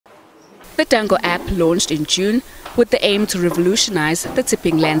The Danko app launched in June with the aim to revolutionize the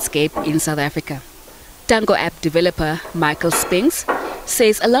tipping landscape in South Africa. Danko app developer Michael Spinks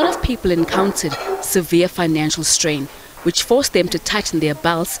says a lot of people encountered severe financial strain, which forced them to tighten their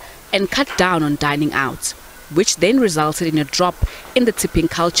belts and cut down on dining out, which then resulted in a drop in the tipping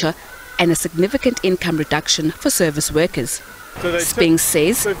culture and a significant income reduction for service workers. Spinks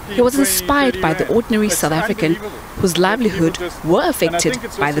says he was inspired by the ordinary South African whose livelihood were affected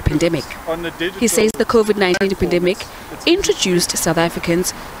by the pandemic. He says the COVID-19 pandemic introduced South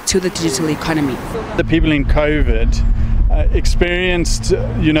Africans to the digital economy. The people in COVID experienced,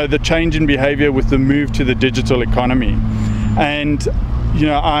 the change in behavior with the move to the digital economy. And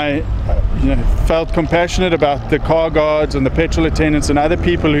I felt compassionate about the car guards and the petrol attendants and other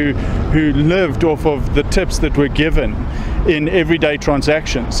people who lived off of the tips that were given in everyday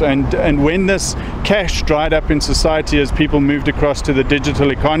transactions. And when this cash dried up in society as people moved across to the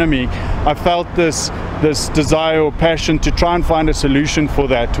digital economy, I felt this desire or passion to try and find a solution for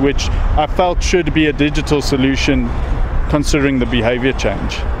that, which I felt should be a digital solution considering the behavior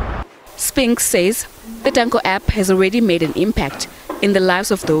change. Spinks says the Danko app has already made an impact in the lives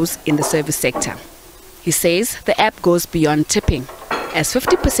of those in the service sector. He says the app goes beyond tipping, as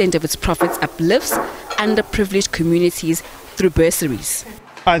 50% of its profits uplifts underprivileged communities through bursaries.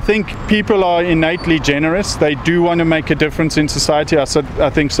 I think people are innately generous. They do want to make a difference in society. I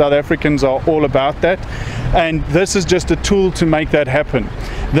think South Africans are all about that. And this is just a tool to make that happen.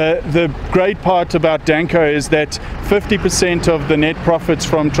 The great part about Danko is that 50% of the net profits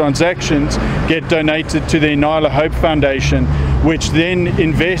from transactions get donated to the Inala Hope Foundation, which then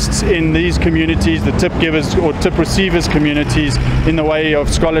invests in these communities, the tip givers or tip receivers communities, in the way of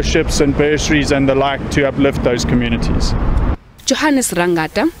scholarships and bursaries and the like to uplift those communities. Johannes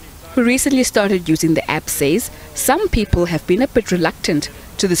Rangata, who recently started using the app, says some people have been a bit reluctant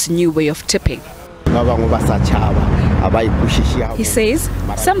to this new way of tipping. He says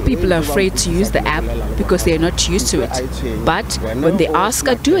some people are afraid to use the app because they are not used to it. But when they ask,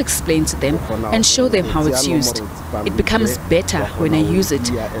 I do explain to them and show them how it's used. It becomes better when I use it.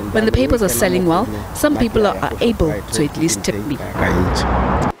 When the papers are selling well, some people are able to at least tip me.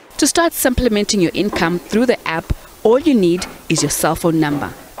 To start supplementing your income through the app, all you need is your cell phone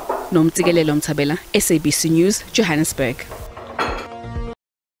number. Nomtsigelelo Mtshabela, SABC News, Johannesburg.